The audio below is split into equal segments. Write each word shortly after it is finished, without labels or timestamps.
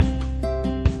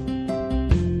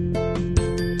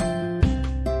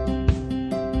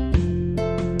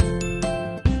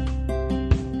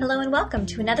welcome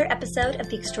to another episode of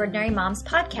the Extraordinary Moms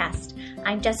Podcast.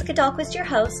 I'm Jessica Dahlquist, your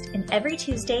host, and every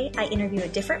Tuesday I interview a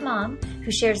different mom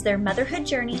who shares their motherhood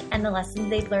journey and the lessons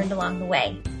they've learned along the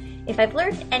way. If I've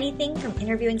learned anything from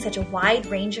interviewing such a wide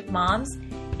range of moms,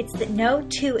 it's that no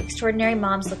two extraordinary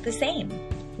moms look the same.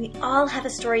 We all have a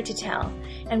story to tell,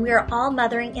 and we are all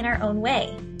mothering in our own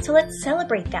way. So let's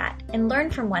celebrate that and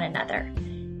learn from one another.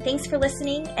 Thanks for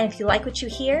listening, and if you like what you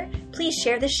hear, please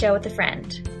share this show with a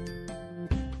friend.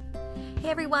 Hey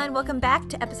everyone, welcome back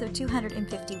to episode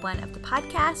 251 of the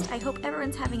podcast. I hope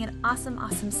everyone's having an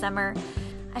awesome summer.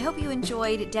 I hope you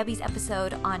enjoyed Debbie's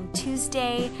episode on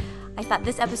Tuesday. I thought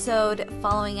this episode,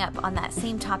 following up on that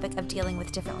same topic of dealing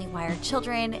with differently wired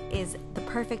children, is the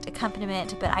perfect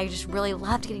accompaniment, but I just really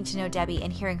loved getting to know Debbie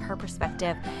and hearing her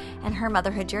perspective and her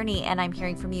motherhood journey, and I'm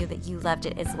hearing from you that you loved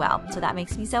it as well, so that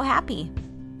makes me so happy.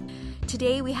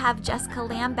 Today we have Jessica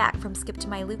Lamb back from Skip to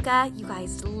My Luca. You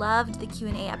guys loved the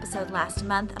Q&A episode last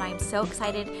month, and I am so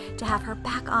excited to have her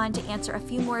back on to answer a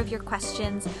few more of your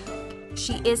questions.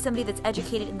 She is somebody that's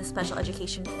educated in the special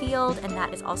education field, and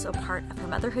that is also part of her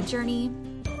motherhood journey.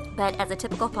 But as a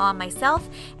typical mom myself,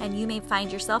 and you may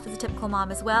find yourself as a typical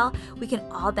mom as well, we can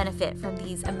all benefit from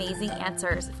these amazing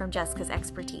answers from Jessica's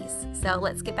expertise. So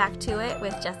let's get back to it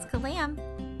with Jessica Lamb.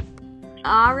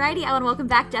 Alrighty, I want to welcome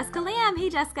back Jessica Lamb. Hey,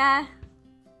 Jessica.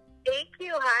 Thank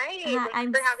you. Hi.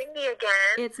 Thanks for having me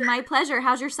again. It's my pleasure.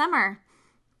 How's your summer?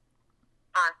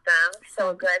 Awesome.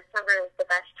 So good. Summer is the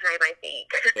best time, I think.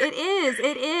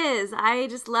 It is. I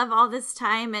just love all this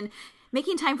time and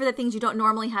making time for the things you don't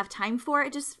normally have time for.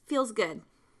 It just feels good.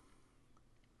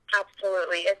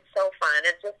 Absolutely. It's so fun.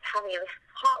 And just having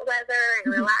hot weather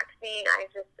and relaxing,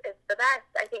 it's the best.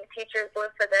 I think teachers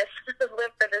live for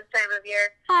this time of year.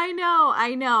 I know.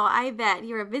 I bet.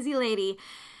 You're a busy lady.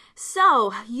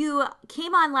 So you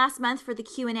came on last month for the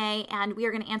Q&A, and we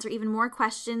are going to answer even more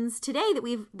questions today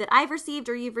that I've received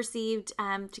or you've received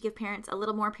to give parents a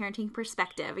little more parenting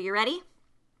perspective. Are you ready?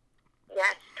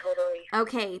 Yes, totally.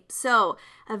 Okay, so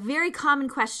a very common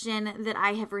question that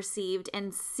I have received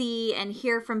and see and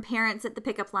hear from parents at the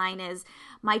pickup line is,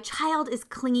 my child is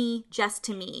clingy just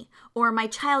to me, or my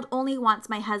child only wants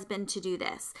my husband to do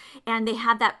this. And they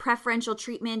have that preferential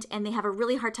treatment, and they have a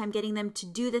really hard time getting them to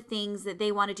do the things that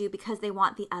they want to do because they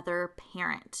want the other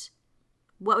parent.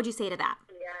 What would you say to that?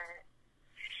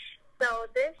 Yeah. So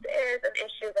this is an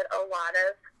issue that a lot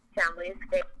of families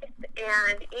face,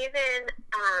 and even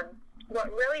what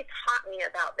really taught me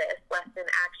about this lesson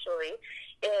actually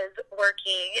is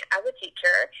working as a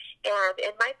teacher. And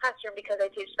in my classroom, because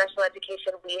I teach special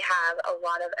education, we have a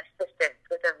lot of assistants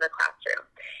within the classroom.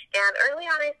 And early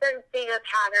on, I started seeing a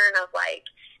pattern of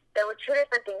there were two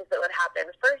different things that would happen.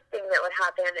 The first thing that would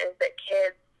happen is that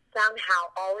kids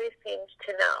somehow always seemed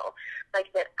to know, that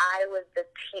I was the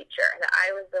teacher, that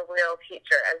I was the real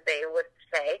teacher, as they would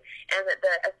say, and that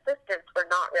the assistants were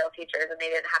not real teachers and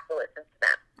they didn't have to listen to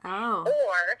them. Oh.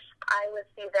 Or I would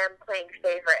see them playing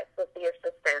favorites with the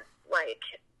assistant,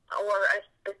 or a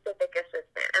specific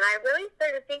assistant. And I really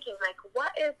started thinking,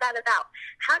 what is that about?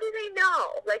 How do they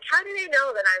know? How do they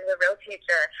know that I'm the real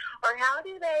teacher? Or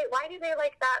why do they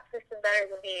like that person better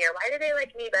than me? Or why do they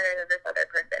like me better than this other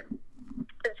person?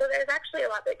 And so there's actually a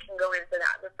lot that can go into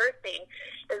that. The first thing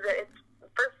is that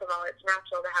first of all, it's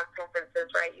natural to have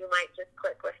preferences, right? You might just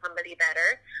click with somebody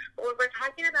better. But when we're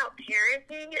talking about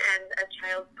parenting and a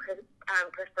child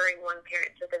preferring one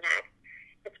parent to the next,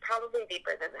 it's probably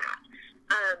deeper than that.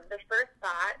 The first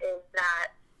thought is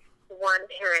that one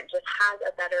parent just has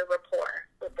a better rapport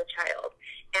with the child.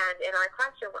 And in our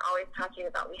classroom, we're always talking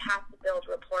about we have to build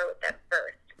rapport with them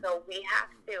first. So we have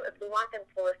to, if we want them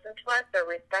to listen to us or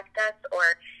respect us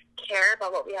or care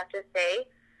about what we have to say,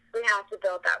 we have to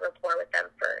build that rapport with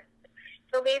them first.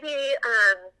 So maybe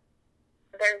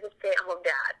there's a stay-at-home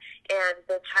dad, and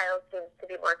the child seems to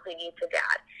be more clingy to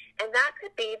dad. And that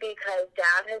could be because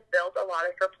dad has built a lot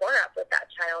of rapport up with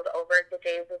that child over the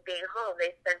days of being home.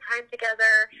 They spend time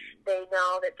together. They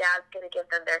know that dad's going to give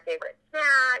them their favorite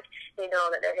snack. They know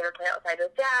that they're going to play outside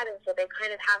with dad, and so they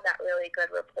kind of have that really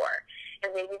good rapport.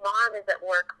 And maybe mom is at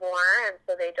work more, and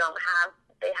so they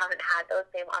haven't had those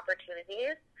same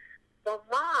opportunities. So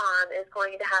mom is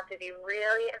going to have to be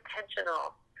really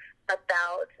intentional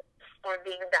about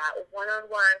spending that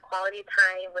one-on-one quality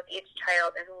time with each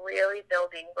child and really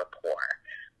building rapport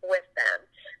with them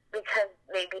because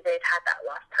maybe they've had that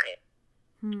lost time,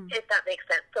 if that makes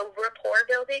sense. So rapport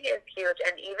building is huge,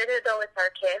 and even though it's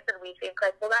our kids and we think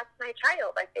well, that's my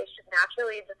child, they should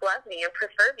naturally just love me and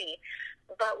prefer me,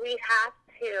 but we have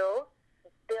to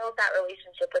build that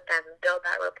relationship with them and build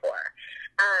that rapport.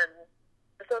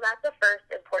 So that's the first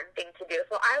important thing to do.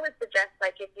 So I would suggest,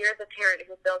 like, if you're the parent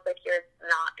who feels like you're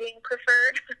not being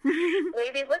preferred,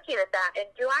 maybe looking at that. And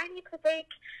do I need to take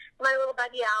my little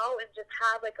buddy out and just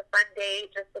have, like, a fun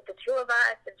date just with the two of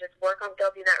us and just work on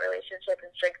building that relationship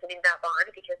and strengthening that bond?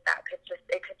 Because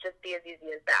it could just be as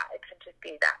easy as that. It could just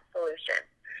be that solution.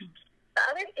 The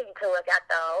other thing to look at,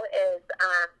 though, is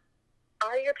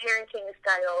are your parenting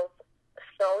styles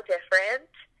so different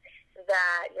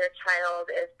that your child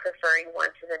is preferring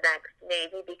one to the next,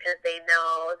 maybe because they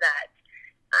know that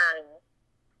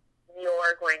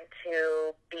you're going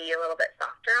to be a little bit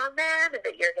softer on them and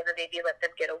that you're going to maybe let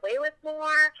them get away with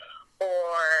more?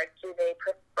 Or do they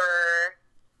prefer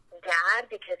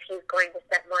dad because he's going to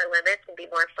set more limits and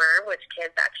be more firm, which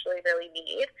kids actually really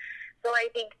need? So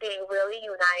I think being really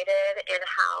united in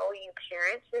how you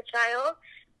parent your child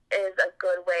is a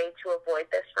good way to avoid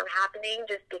this from happening,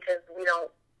 just because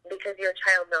your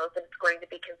child knows that it's going to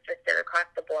be consistent across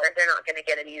the board. They're not going to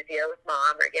get it easier with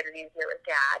mom or get it easier with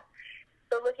dad.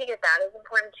 So looking at that is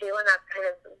important too, and that's kind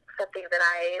of something that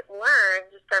I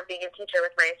learned just from being a teacher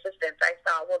with my assistants. I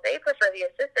saw, well, they prefer the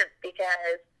assistants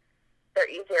because they're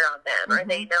easier on them, or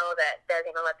they know that they're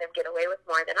going to let them get away with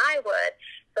more than I would.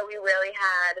 So we really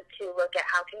had to look at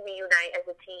how can we unite as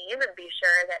a team and be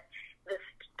sure that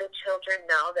the children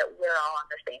know that we're all on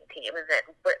the same team and that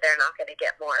they're not going to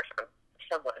get more from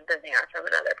someone than they are from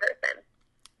another person.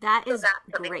 That is that's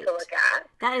something great. to look at.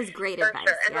 That is great For advice.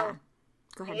 Sure. Yeah.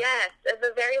 Go ahead. Yes. And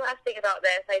the very last thing about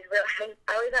this, I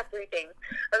always have three things.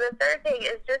 But the third thing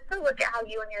is just to look at how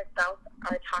you and your spouse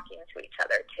are talking to each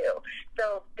other too.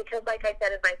 So because like I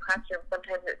said in my classroom,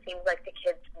 sometimes it seems like the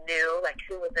kids knew like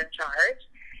who was in charge.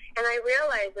 And I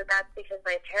realized that that's because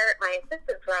my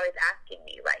assistants were always asking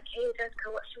me, like, hey, Jessica,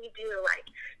 what should we do? Like,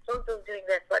 so-and-so's doing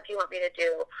this. What do you want me to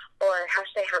do? Or how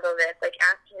should I handle this? Like,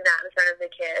 asking that in front of the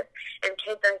kids. And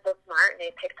kids are so smart, and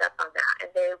they picked up on that.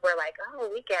 And they were like, oh,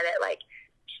 we get it. Like,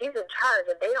 she's in charge,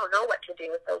 and they don't know what to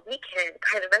do, so we can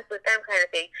kind of mess with them kind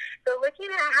of thing. So looking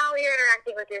at how you're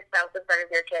interacting with your spouse in front of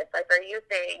your kids, like, are you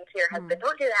saying to your husband,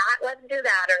 don't do that, let him do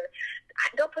that, or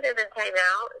don't put him in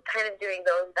timeout, kind of doing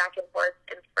those back and forth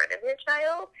in front of your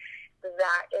child?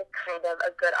 That is kind of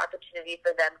a good opportunity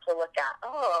for them to look at,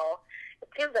 oh, it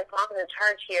seems like mom's in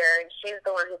charge here, and she's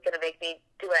the one who's going to make me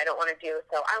do what I don't want to do,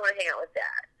 so I want to hang out with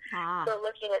dad. So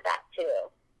looking at that,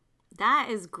 too. That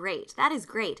is great. That is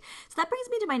great. So that brings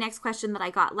me to my next question that I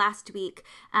got last week.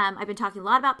 I've been talking a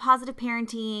lot about positive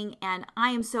parenting, and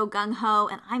I am so gung-ho,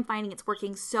 and I'm finding it's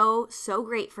working so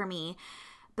great for me.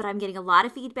 But I'm getting a lot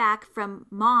of feedback from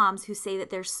moms who say that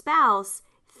their spouse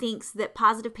thinks that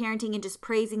positive parenting and just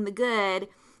praising the good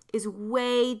is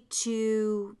way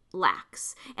too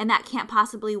lax, and that can't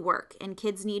possibly work. And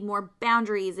kids need more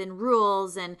boundaries and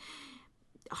rules and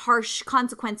harsh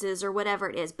consequences or whatever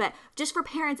it is, but just for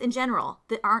parents in general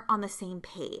that aren't on the same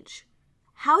page.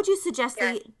 How would you suggest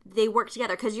they work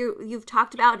together? Because you've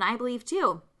talked about, and I believe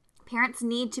too, parents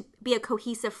need to be a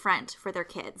cohesive front for their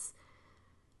kids.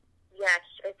 Yes,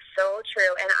 it's so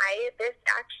true. And this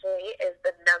actually is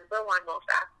the number one most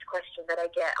asked question that I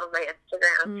get on my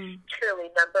Instagram. Truly,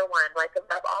 number one, like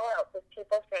above all else, is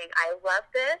people saying, I love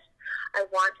this. I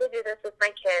want to do this with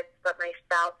my kids, but my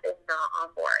spouse is not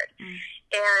on board.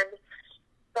 And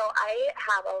so I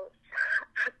have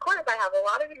of course I have a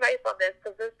lot of advice on this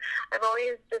because I'm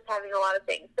always just having a lot of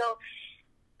things. So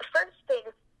first thing,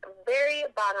 very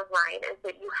bottom line, is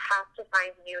that you have to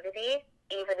find unity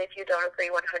even if you don't agree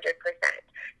 100%.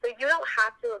 So you don't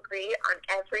have to agree on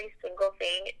every single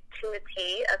thing to a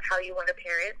T of how you want to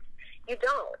parent. You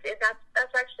don't. And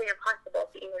that's actually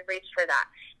impossible to even reach for that.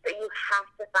 But you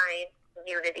have to find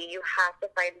unity. You have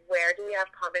to find where do we have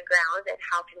common ground and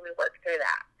how can we work through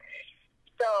that.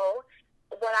 So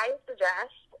what I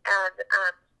suggest, and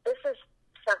this is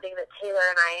something that Taylor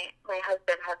and my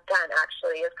husband, have done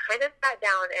actually, is kind of sat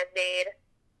down and made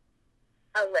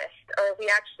a list, or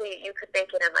you could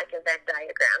make it in like a Venn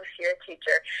diagram if you're a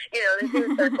teacher. You know, there's two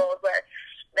circles where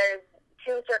there's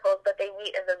two circles, but they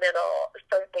meet in the middle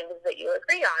for things that you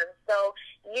agree on. So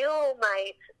you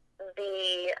might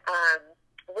be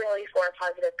really for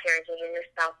positive parenting, and your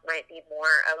spouse might be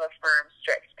more of a firm,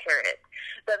 strict parent.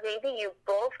 But maybe you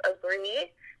both agree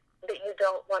that you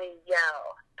don't want to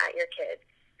yell at your kids.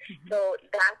 So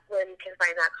that's where you can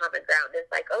find that common ground. It's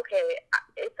like, okay,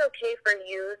 it's okay for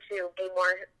you to be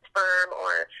more firm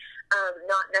or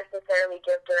not necessarily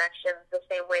give directions the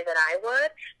same way that I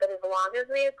would, but as long as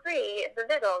we agree in the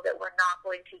middle that we're not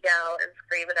going to yell and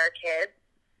scream at our kids,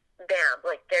 bam,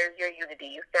 like there's your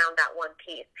unity. You found that one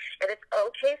piece. And it's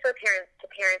okay for parents to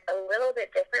parent a little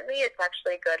bit differently. It's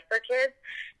actually good for kids.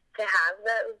 to have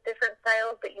those different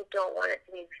styles, but you don't want it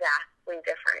to be vastly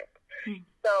different.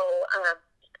 So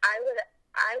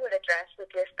I would address with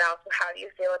your spouse, how do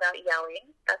you feel about yelling?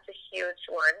 That's a huge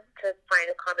one, to find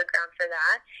a common ground for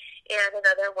that. And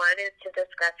another one is to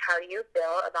discuss how you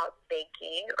feel about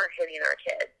spanking or hitting our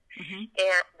kids.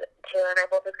 And Taylor and I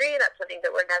both agree that's something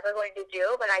that we're never going to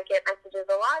do, but I get messages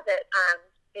a lot that,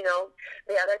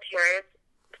 the other parent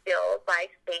feels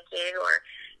like spanking or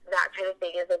that kind of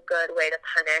thing is a good way to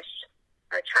punish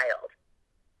our child.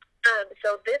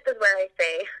 So this is where I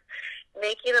say,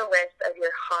 making a list of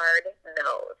your hard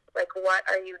no's. Like, what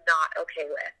are you not okay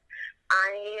with?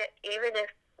 Even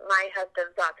if my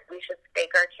husband thought that we should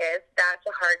spank our kids, that's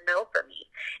a hard no for me.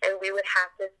 And we would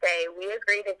have to say, we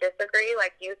agree to disagree.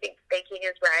 Like, you think spanking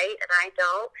is right and I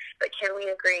don't, but can we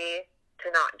agree to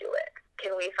not do it?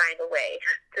 Can we find a way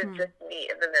to just meet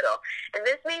in the middle? And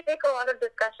this may take a lot of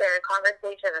discussion and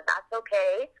conversation, and that's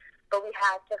okay, but we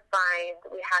have to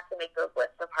make those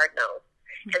lists of hard no's.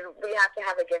 And we have to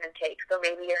have a give and take. So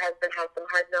maybe your husband has some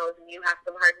hard no's and you have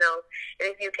some hard no's.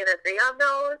 And if you can agree on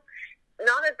those,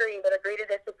 not agree, but agree to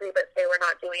disagree, but say we're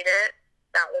not doing it,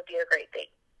 that would be a great thing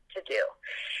to do.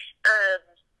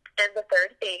 And the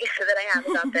third thing that I have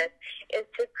about this is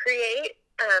to create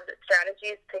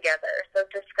strategies together. So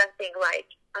discussing like,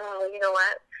 oh, you know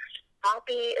what?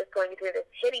 Poppy is going through this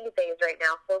hitting phase right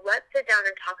now. So let's sit down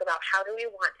and talk about how do we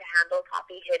want to handle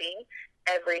Poppy hitting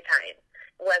every time.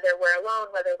 Whether we're alone,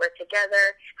 whether we're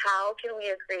together, how can we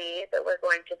agree that we're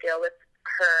going to deal with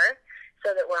her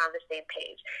so that we're on the same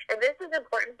page? And this is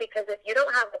important because if you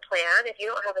don't have a plan, if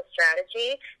you don't have a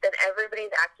strategy, then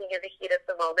everybody's acting in the heat of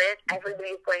the moment.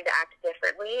 Everybody's going to act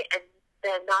differently, and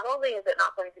then not only is it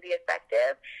not going to be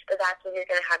effective, but that's when you're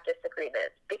going to have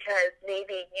disagreements because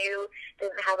maybe you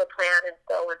didn't have a plan, and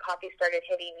so when Poppy started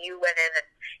hitting, you went in and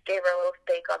gave her a little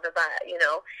spank on the butt,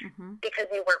 because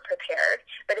you weren't prepared.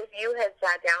 But if you had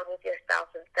sat down with your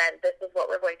spouse and said, this is what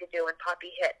we're going to do when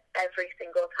Poppy hits every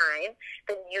single time,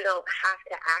 then you don't have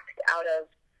to act out of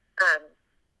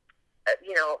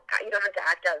you don't have to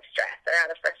act out of stress or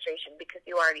out of frustration because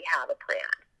you already have a plan.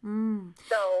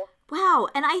 So wow,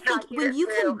 and I think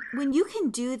when you can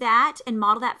do that and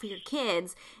model that for your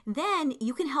kids, then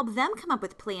you can help them come up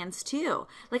with plans too.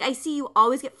 Like I see you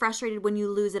always get frustrated when you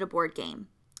lose at a board game.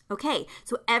 Okay,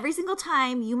 so every single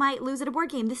time you might lose at a board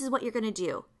game, this is what you're going to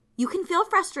do. You can feel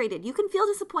frustrated, you can feel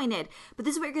disappointed, but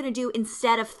this is what you're going to do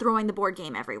instead of throwing the board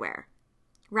game everywhere.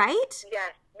 Right?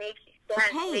 Yes,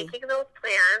 making those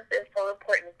plans is so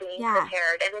important, being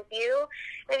prepared. And if you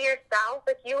and your spouse,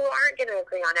 if you aren't going to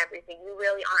agree on everything, you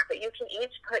really aren't, but you can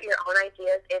each put your own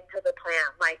ideas into the plan,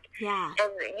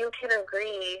 and you can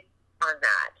agree on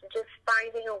that. Just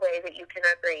finding a way that you can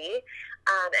agree,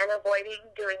 and avoiding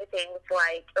doing things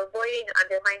like avoiding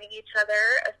undermining each other,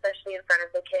 especially in front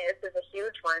of the kids, is a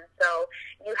huge one. So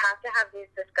you have to have these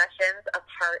discussions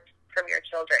apart from your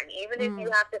children. Even if you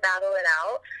have to battle it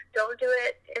out, don't do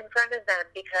it in front of them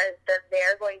because then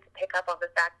they're going to pick up on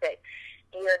the fact that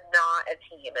you're not a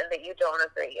team and that you don't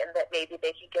agree and that maybe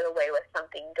they could get away with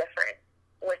something different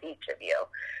with each of you.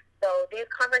 So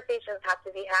these conversations have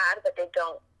to be had, but they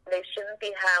shouldn't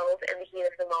be held in the heat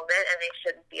of the moment, and they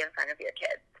shouldn't be in front of your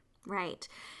kids. Right.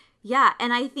 Yeah,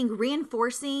 and I think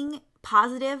reinforcing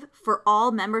positive for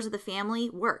all members of the family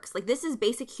works. Like this is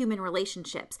basic human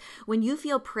relationships. When you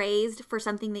feel praised for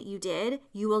something that you did,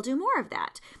 you will do more of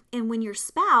that. And when your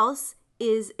spouse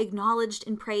is acknowledged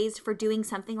and praised for doing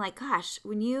something like, gosh,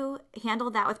 when you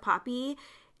handled that with Poppy,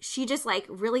 she just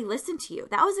really listened to you.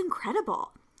 That was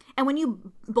incredible. And when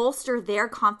you bolster their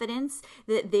confidence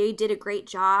that they did a great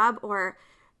job, or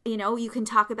you can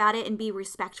talk about it and be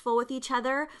respectful with each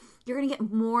other, you're going to get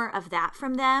more of that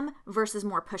from them versus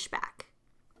more pushback.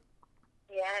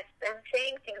 Yes, and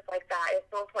saying things like that is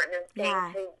so important. And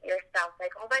saying to your spouse,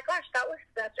 like, oh my gosh, that was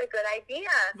such a good idea.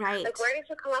 Right. Like, where did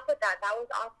you come up with that? That was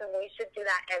awesome. We should do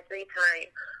that every time.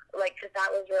 Because that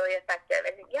was really effective.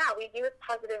 And we use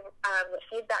positive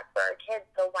feedback for our kids,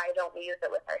 so why don't we use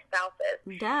it with our spouses?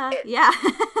 Duh.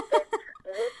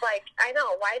 It's like, I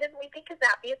know, why didn't we think of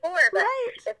that before? But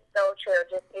it's so true.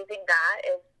 Just using that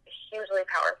is hugely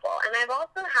powerful. And I've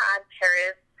also had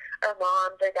parents or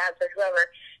moms or dads or whoever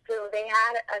who they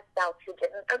had a spouse who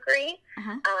didn't agree,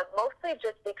 mostly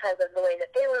just because of the way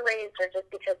that they were raised or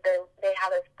just because they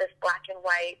have this black and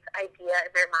white idea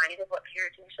in their mind of what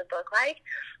parenting should look like.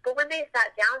 But when they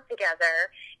sat down together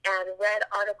and read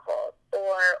articles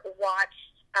or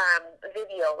watched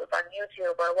videos on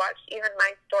YouTube or watched even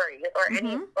my stories or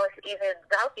or even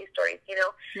Ralphie's stories,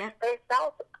 their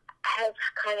spouse has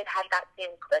kind of had that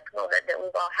same click moment that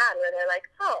we've all had where they're like,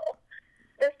 oh,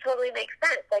 this totally makes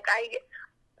sense. Like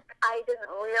I didn't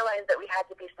realize that we had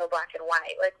to be so black and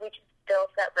white. Like, we can still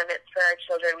set limits for our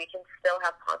children. We can still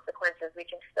have consequences. We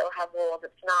can still have rules.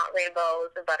 It's not rainbows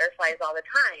and butterflies all the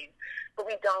time. But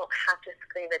we don't have to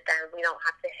scream at them. We don't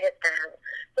have to hit them.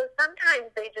 So sometimes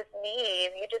you just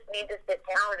need to sit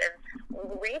down and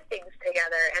read things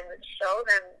together and show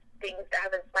them things that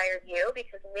have inspired you,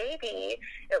 because maybe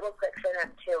it will click for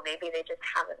them too. Maybe they just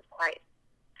haven't quite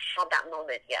had that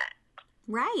moment yet.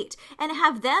 Right. And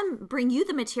have them bring you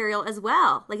the material as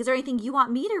well. Like, is there anything you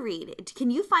want me to read? Can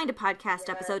you find a podcast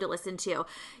episode to listen to?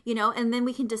 And then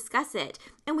we can discuss it.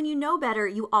 And when you know better,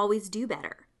 you always do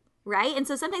better. Right? And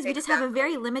so sometimes we just have a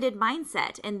very limited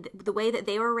mindset, and the way that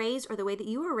they were raised or the way that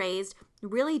you were raised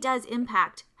really does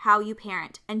impact how you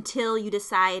parent until you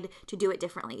decide to do it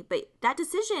differently. But that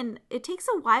decision, it takes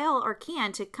a while or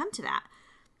can to come to that.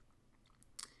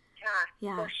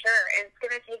 Yeah, for sure. And it's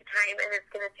going to take time, and it's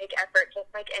going to take effort, just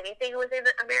like anything within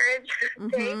a marriage.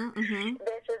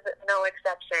 This is no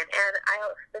exception. And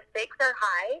the stakes are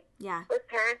high with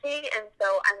parenting, and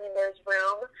so, there's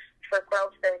room for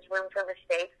growth, there's room for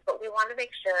mistakes, but we want to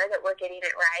make sure that we're getting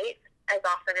it right as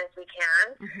often as we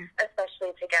can,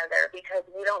 especially together, because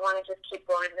we don't want to just keep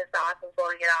blowing this off and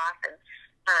blowing it off and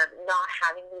not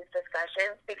having these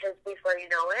discussions, because before you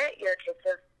know it, your kids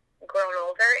have grown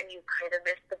older and you kind of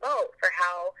missed the boat for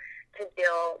how to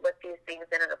deal with these things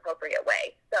in an appropriate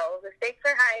way. So the stakes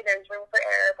are high, there's room for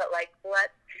error, but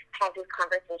let's have these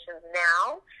conversations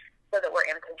now so that we're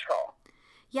in control.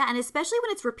 Yeah, and especially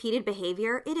when it's repeated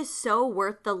behavior, it is so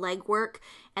worth the legwork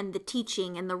and the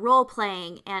teaching and the role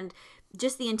playing and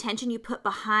just the intention you put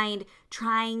behind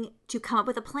trying to come up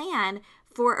with a plan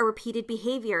for a repeated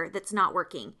behavior that's not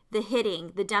working. The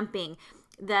hitting, the dumping,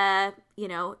 the,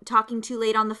 talking too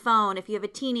late on the phone, if you have a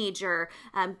teenager,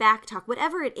 back talk,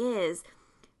 whatever it is,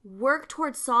 work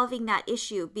towards solving that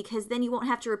issue, because then you won't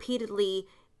have to repeatedly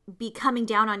be coming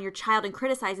down on your child and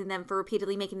criticizing them for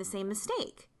repeatedly making the same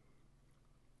mistake.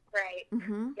 Right.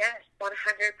 Yes, 100%.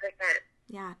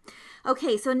 Yeah.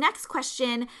 Okay, so next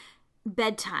question,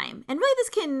 bedtime. And really this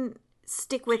can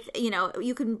stick with,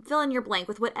 you can fill in your blank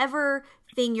with whatever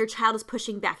thing your child is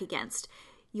pushing back against.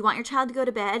 You want your child to go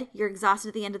to bed, you're exhausted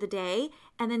at the end of the day,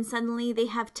 and then suddenly they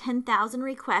have 10,000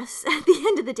 requests at the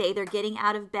end of the day. They're getting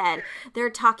out of bed. They're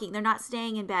talking. They're not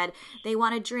staying in bed. They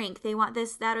want a drink. They want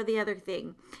this, that, or the other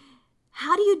thing.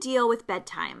 How do you deal with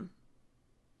bedtime?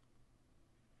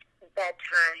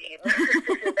 Bedtime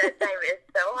is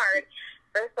so hard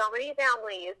for so many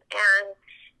families, and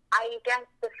I guess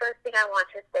the first thing I want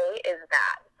to say is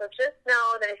that. So just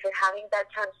know that if you're having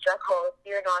bedtime struggles,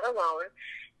 you're not alone.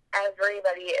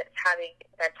 Everybody is having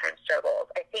bedtime struggles.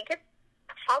 I think it's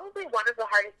probably one of the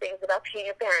hardest things about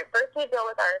being a parent. First, we deal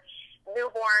with our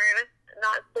newborn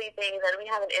not sleeping, then we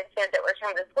have an infant that we're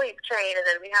trying to sleep train, and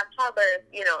then we have toddlers.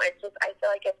 It's just, I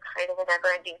feel like it's kind of a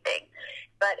never-ending thing.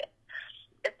 But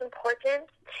it's important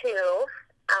to,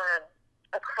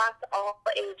 across all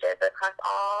ages, across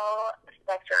all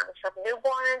spectrums, from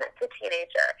newborn to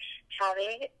teenager,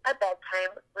 having a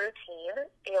bedtime routine.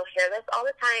 You'll hear this all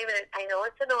the time, and I know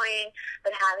it's annoying,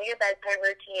 but having a bedtime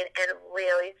routine and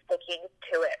really sticking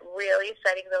to it, really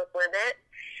setting those limits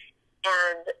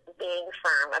and being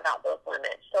firm about those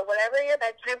limits. So whatever your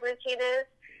bedtime routine is,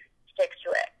 stick to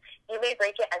it. You may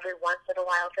break it every once in a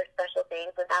while for special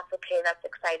things, and that's okay, that's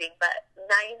exciting, but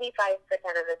 95%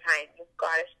 of the time, you've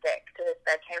got to stick to this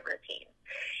bedtime routine.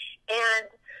 And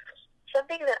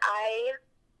something that I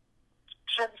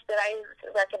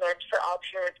recommend for all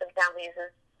parents and families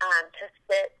is to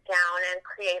sit down and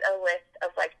create a list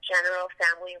of general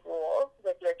family rules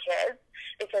with your kids,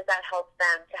 because that helps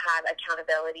them to have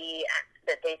accountability and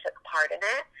that they took part in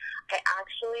it. I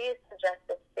actually suggest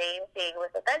the same thing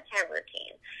with a bedtime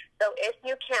routine. So if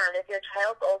you can, if your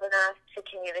child's old enough to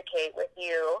communicate with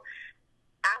you,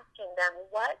 asking them,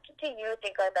 what do you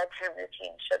think our bedtime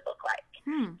routine should look like?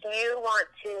 Do you want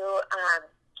to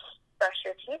brush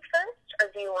your teeth first, or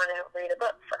do you want to read a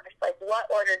book first? What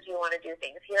order do you want to do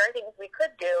things? Here are things we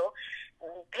could do.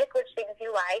 Pick which things you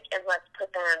like, and let's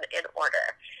put them in order.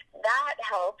 That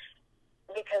helps,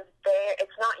 because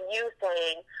it's not you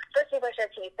saying, first we brush our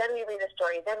teeth, then we read a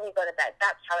story, then we go to bed.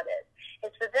 That's how it is.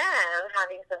 It's for them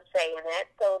having some say in it,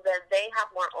 so then they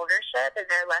have more ownership, and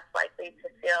they're less likely to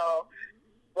feel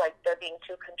like they're being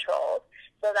too controlled.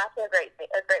 So that's a great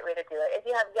way to do it. If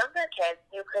you have younger kids,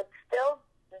 you could still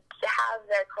have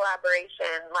their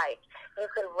collaboration. You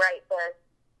could write this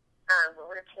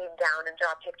routine down and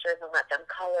draw pictures and let them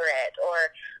color it, or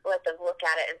let them look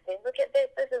at it and say, look at this,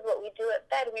 this is what we do at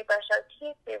bed. We brush our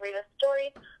teeth, we read a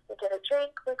story, we get a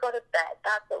drink, we go to bed.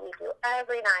 That's what we do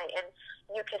every night. And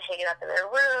you can hang it up in their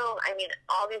room. I mean,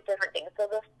 all these different things. So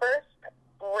the first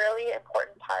really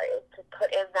important part is to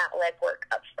put in that legwork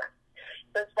up front.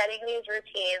 So setting these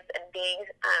routines and being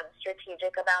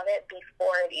strategic about it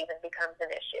before it even becomes an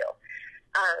issue.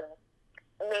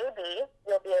 Maybe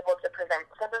you'll be able to prevent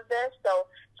some of this. So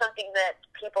something that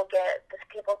people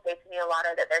say to me a lot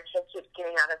are that their kid keeps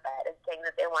getting out of bed and saying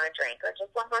that they want a drink or just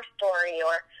one more story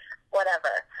or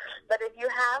whatever. But if you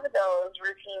have those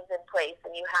routines in place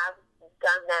and you have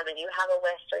done them and you have a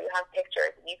list or you have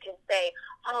pictures and you can say,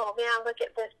 oh man, look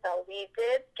at this though. We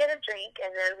did get a drink and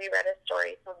then we read a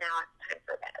story, so now it's time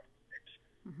for bed.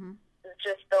 Mm-hmm.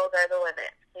 Just those are the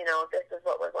limits. You know, this is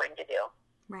what we're going to do.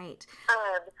 Right.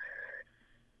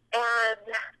 And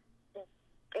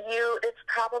it's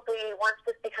probably, once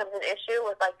this becomes an issue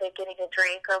with like they getting a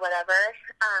drink or whatever,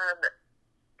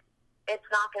 it's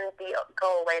not going to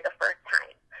go away the first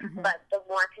time. Mm-hmm. But the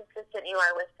more consistent you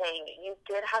are with saying, you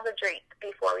did have a drink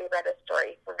before we read a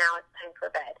story, so now it's time for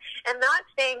bed. And not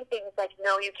saying things like,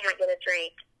 no, you can't get a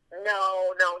drink.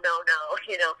 No,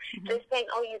 you know, mm-hmm. Just saying,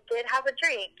 oh, you did have a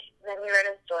drink, then we read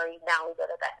a story, now we go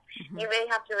to bed. Mm-hmm. You may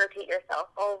have to repeat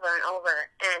yourself over and over,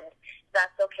 and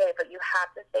that's okay, but you have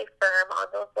to stay firm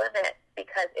on those limits,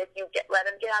 because if you let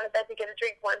them get out of bed to get a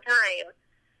drink one time,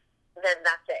 then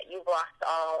that's it. You've lost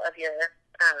all of your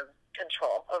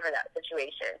control over that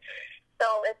situation. So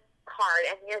it's hard,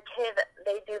 and your kid,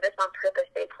 they do this on purpose.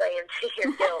 They play into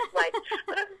your guilt, like,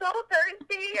 but I'm so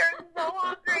thirsty or I'm so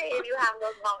hungry, and you have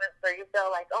those moments where you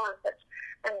feel like, oh,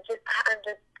 I'm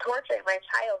just torturing my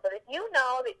child. But if you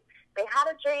know that they had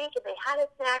a drink and they had a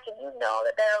snack and you know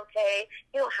that they're okay,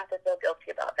 you don't have to feel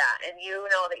guilty about that, and you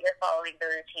know that you're following the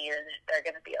routine and that they're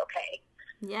going to be okay.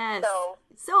 Yes.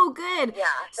 So good. Yeah.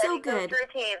 So good. Those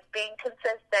routines, being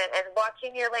consistent, and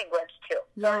watching your language too.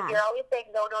 So if you're always saying,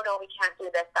 no, we can't do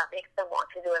this, that makes them want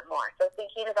to do it more. So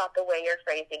thinking about the way you're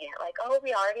phrasing it, like, oh,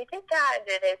 we already did that, and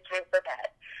it is time for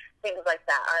bed. Things like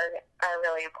that are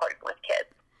really important with kids.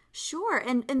 Sure.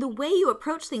 And the way you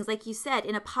approach things, like you said,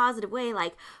 in a positive way,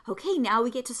 like, okay, now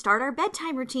we get to start our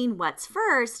bedtime routine. What's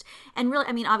first? And really,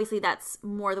 I mean, obviously that's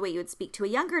more the way you would speak to a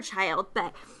younger child,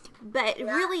 but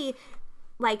really,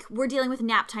 like, we're dealing with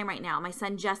nap time right now. My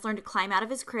son just learned to climb out of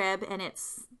his crib, and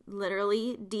it's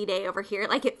literally D-Day over here.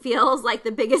 Like, it feels like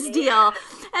the biggest deal,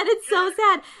 and it's so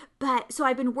sad. But so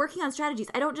I've been working on strategies.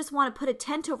 I don't just want to put a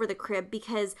tent over the crib,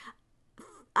 because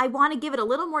I want to give it a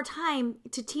little more time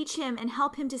to teach him and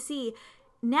help him to see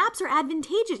naps are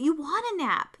advantageous. You want a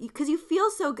nap because you feel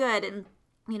so good, and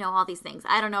you know, all these things.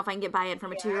 I don't know if I can get buy-in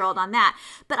from a 2-year-old on that,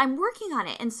 but I'm working on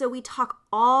it. And so we talk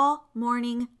all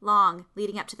morning long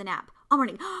leading up to the nap. All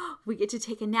morning. We get to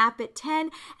take a nap at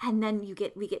 10, and then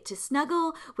we get to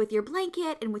snuggle with your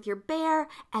blanket and with your bear.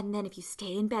 And then if you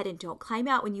stay in bed and don't climb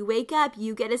out, when you wake up,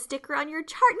 you get a sticker on your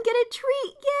chart and get a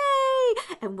treat.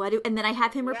 Yay! And then I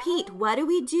have him repeat, what do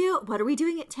we do? What are we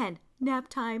doing at 10? Nap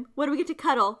time. What do we get to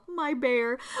cuddle? My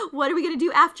bear. What are we going to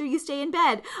do after you stay in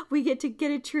bed? We get to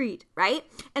get a treat, right?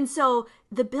 And so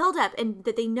the buildup, and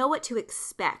that they know what to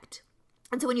expect.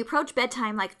 And so when you approach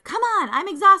bedtime, like, come on, I'm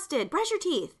exhausted. Brush your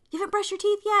teeth. You haven't brushed your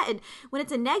teeth yet? And when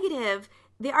it's a negative,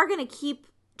 they are going to keep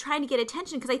trying to get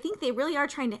attention, because I think they really are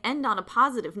trying to end on a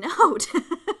positive note.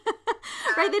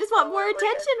 Right? They just want more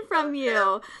attention from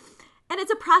you. And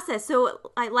it's a process.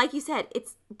 So like you said,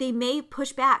 they may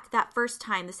push back that first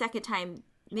time, the second time,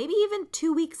 maybe even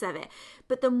 2 weeks of it.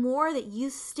 But the more that you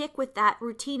stick with that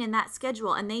routine and that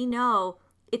schedule, and they know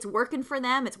it's working for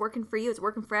them, it's working for you, it's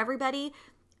working for everybody,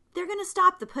 they're going to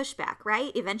stop the pushback,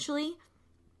 right? Eventually?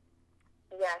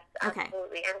 Yes,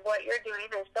 absolutely. Okay. And what you're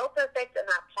doing is so perfect in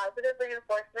that positive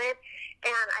reinforcement.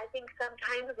 And I think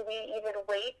sometimes we even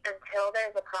wait until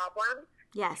there's a problem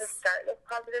to start this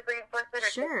positive reinforcement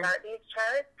or to start these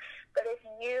charts. But if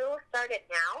you start it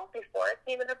now, before it's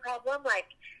even a problem,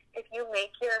 like if you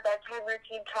make your bedtime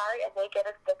routine chart and they get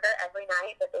a sticker every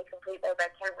night that they complete their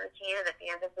bedtime routine, and at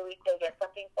the end of the week they get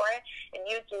something for it, and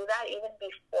you do that even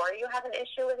before you have an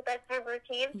issue with a bedtime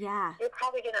routine, you're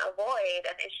probably going to avoid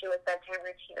an issue with bedtime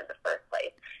routine in the first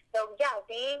place. So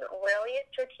being really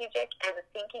strategic and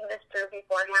thinking this through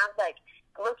beforehand, like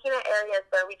looking at areas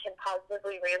where we can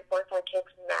positively reinforce our kids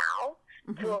now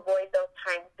to avoid those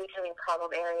times becoming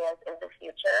problem areas in the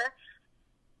future.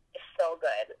 So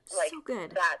good. Like, so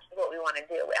good. That's what we want to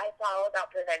do. It's all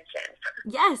about prevention.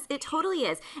 Yes, it totally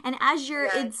is. And as you're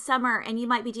in summer, and you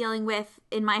might be dealing with,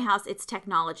 in my house, it's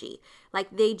technology.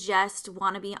 Like, they just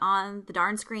want to be on the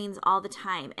darn screens all the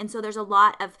time. And so there's a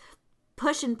lot of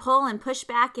push and pull and push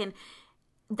back. And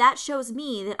that shows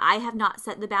me that I have not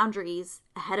set the boundaries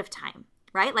ahead of time,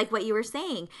 right? Like what you were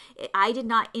saying, I did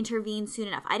not intervene soon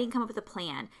enough. I didn't come up with a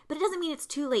plan, but it doesn't mean it's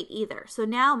too late either. So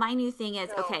now my new thing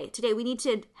is, okay, today we need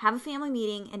to have a family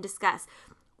meeting and discuss,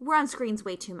 we're on screens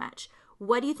way too much.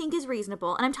 What do you think is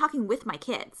reasonable? And I'm talking with my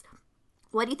kids.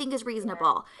 What do you think is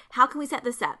reasonable? How can we set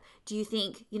this up? Do you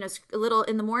think, a little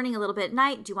in the morning, a little bit at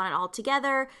night? Do you want it all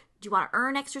together? Do you want to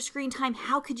earn extra screen time?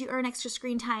 How could you earn extra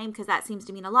screen time? Because that seems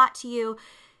to mean a lot to you.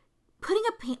 Putting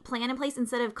a plan in place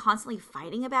instead of constantly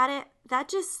fighting about it, that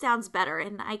just sounds better.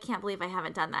 And I can't believe I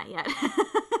haven't done that yet.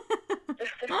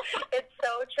 It's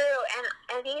so true. And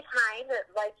any time that,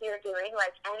 like you're doing,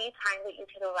 like any time that you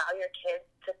can allow your kids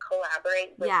to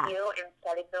collaborate with you in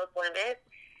setting those limits,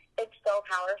 it's so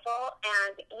powerful.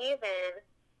 And even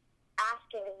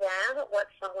asking them what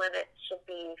some limits should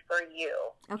be for you.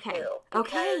 Okay. Too.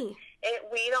 Okay.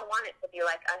 We don't want it to be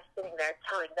like us sitting there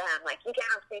telling them, like, you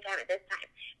can't have screen time at this time.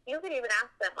 You could even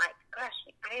ask them, like, gosh,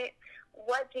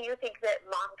 what do you think that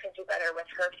mom could do better with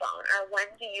her phone? Or when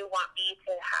do you want me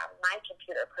to have my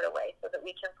computer put away so that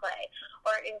we can play?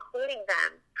 Or including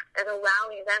them and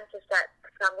allowing them to set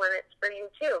some limits for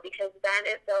you too, because then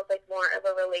it feels like more of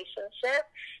a relationship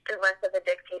and less of a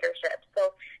dictatorship.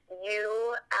 So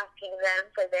you asking them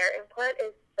for their input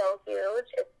is so huge.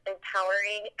 It's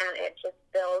empowering, and it just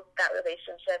builds that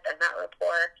relationship and that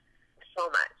rapport so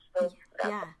much. So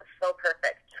that's so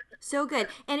perfect. So good.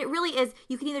 And it really is,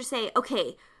 you can either say,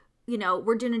 okay,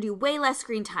 we're going to do way less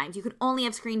screen times. You can only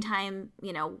have screen time,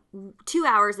 2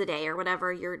 hours a day or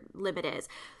whatever your limit is.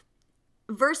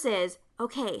 Versus,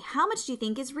 okay, how much do you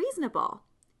think is reasonable?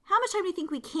 How much time do you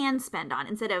think we can spend on,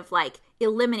 instead of like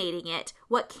eliminating it,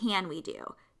 what can we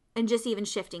do? And just even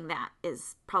shifting that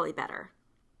is probably better.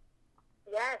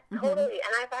 Yes, totally.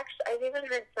 And I've even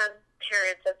heard some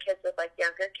parents of kids with like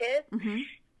younger kids.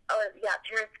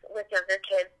 Parents with younger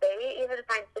kids, they even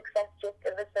find success just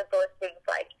in the simplest things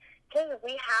like, hey,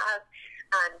 we have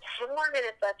 10 more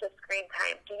minutes left of screen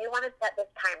time. Do you want to set this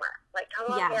timer? Like,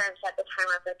 come over here and set the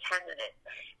timer for 10 minutes.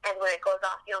 And when it goes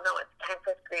off, you'll know it's time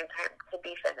for screen time to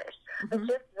be finished. But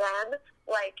just them,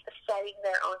 like, setting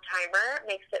their own timer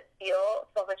makes it feel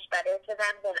so much better to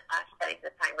them than us setting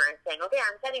the timer and saying, okay,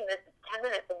 I'm setting this 10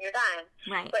 minutes and you're done.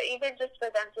 Right. But even just for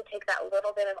them to take that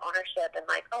little bit of ownership and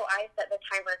like, oh, I set the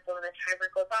timer, so when the timer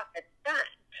goes off, it's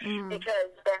done.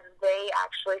 Because then they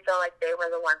actually feel like they were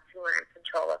the ones who were in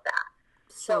control of that.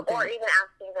 So or even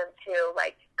asking them to,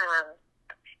 like,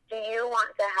 do you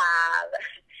want to have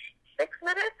 6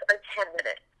 minutes or 10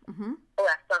 minutes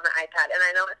left on the iPad? And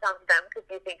I know it sounds dumb because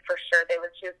you think for sure they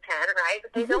would choose 10, right?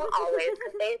 But they don't always,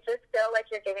 because they just feel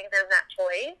like you're giving them that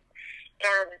choice.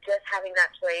 And just having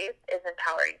that choice is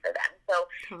empowering for them. So,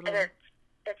 and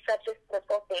it's such a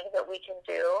simple thing that we can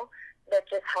do that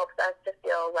just helps us to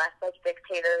feel less like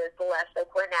dictators, less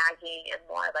like we're nagging, and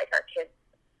more like our kids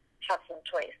have some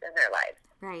choice in their lives.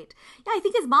 Right. Yeah, I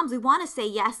think as moms, we want to say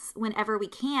yes whenever we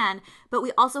can, but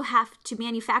we also have to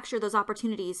manufacture those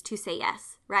opportunities to say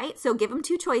yes, right? So give them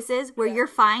two choices where you're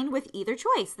fine with either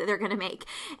choice that they're going to make,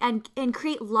 and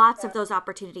create lots of those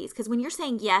opportunities. Because when you're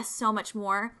saying yes so much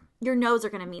more, your no's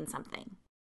are going to mean something.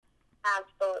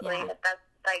 Absolutely. Yeah. That's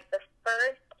like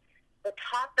the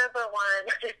top number one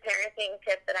parenting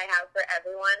tip that I have for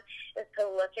everyone is to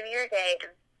look in your day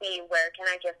and see where can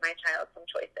I give my child some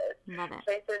choices. Love it.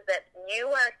 Choices that you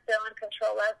are still in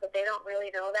control of, but they don't really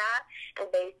know that, and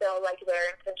they feel like they're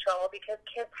in control because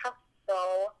kids have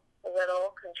so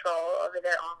little control over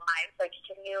their own lives. Like,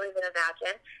 can you even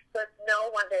imagine? So it's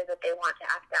no wonder that they want to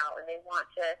act out and they want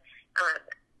to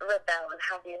rebel and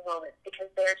have these moments, because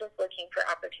they're just looking for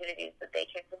opportunities that they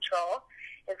can control.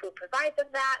 If we provide them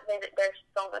that, then they're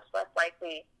so much less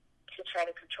likely to try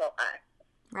to control us.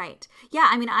 Right. Yeah,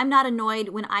 I mean, I'm not annoyed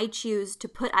when I choose to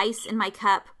put ice in my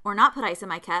cup or not put ice in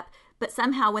my cup, but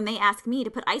somehow when they ask me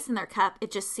to put ice in their cup, it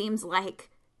just seems like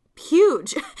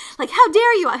huge. Like, how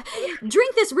dare you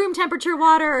drink this room temperature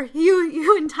water,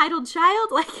 you entitled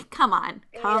child? Like, come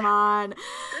on.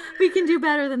 We can do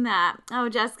better than that. Oh,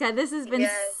 Jessica, this has been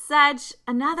such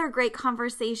another great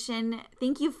conversation.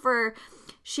 Thank you for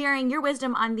sharing your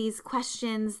wisdom on these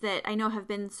questions that I know have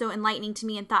been so enlightening to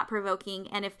me and thought-provoking.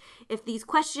 And if these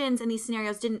questions and these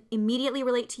scenarios didn't immediately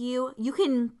relate to you, you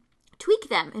can tweak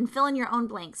them and fill in your own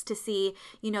blanks to see,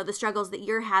 the struggles that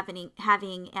you're having,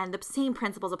 and the same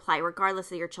principles apply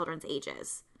regardless of your children's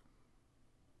ages.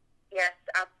 Yes,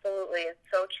 absolutely. It's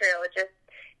so true. Just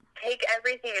take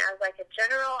everything as like a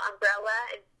general umbrella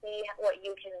and see what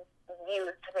you can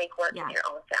use to make work in your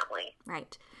own family.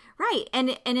 Right.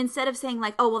 And instead of saying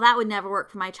like, oh, well, that would never work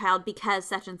for my child because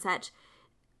such and such,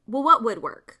 well, what would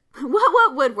work?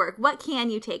 What would work? What can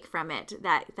you take from it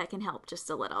that can help just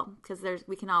a little? Because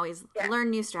we can always learn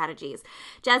new strategies.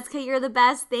 Jessica, you're the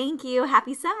best. Thank you.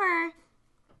 Happy summer.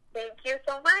 Thank you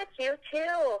so much. You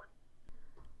too.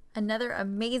 Another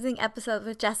amazing episode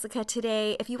with Jessica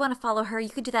today. If you want to follow her, you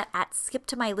can do that at Skip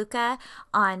to My Luca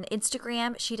on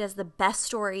Instagram. She does the best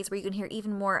stories where you can hear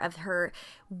even more of her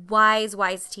wise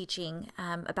teaching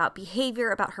about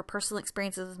behavior, about her personal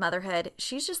experiences with motherhood.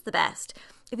 She's just the best.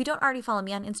 If you don't already follow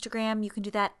me on Instagram, you can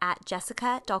do that at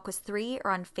Jessica Dahlquist 3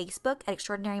 or on Facebook at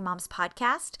Extraordinary Moms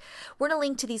Podcast. We're going to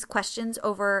link to these questions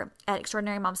over at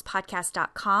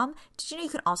extraordinarymomspodcast.com. Did you know you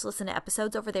can also listen to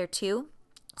episodes over there too?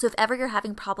 So if ever you're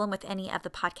having a problem with any of the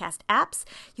podcast apps,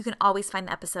 you can always find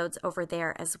the episodes over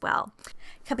there as well.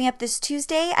 Coming up this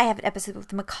Tuesday, I have an episode with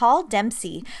McCall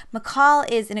Dempsey. McCall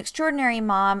is an extraordinary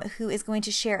mom who is going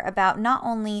to share about not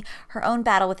only her own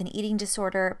battle with an eating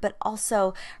disorder, but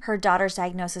also her daughter's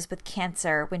diagnosis with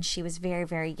cancer when she was very,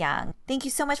 very young. Thank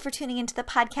you so much for tuning into the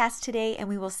podcast today, and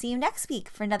we will see you next week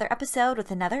for another episode with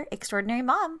another extraordinary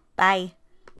mom. Bye.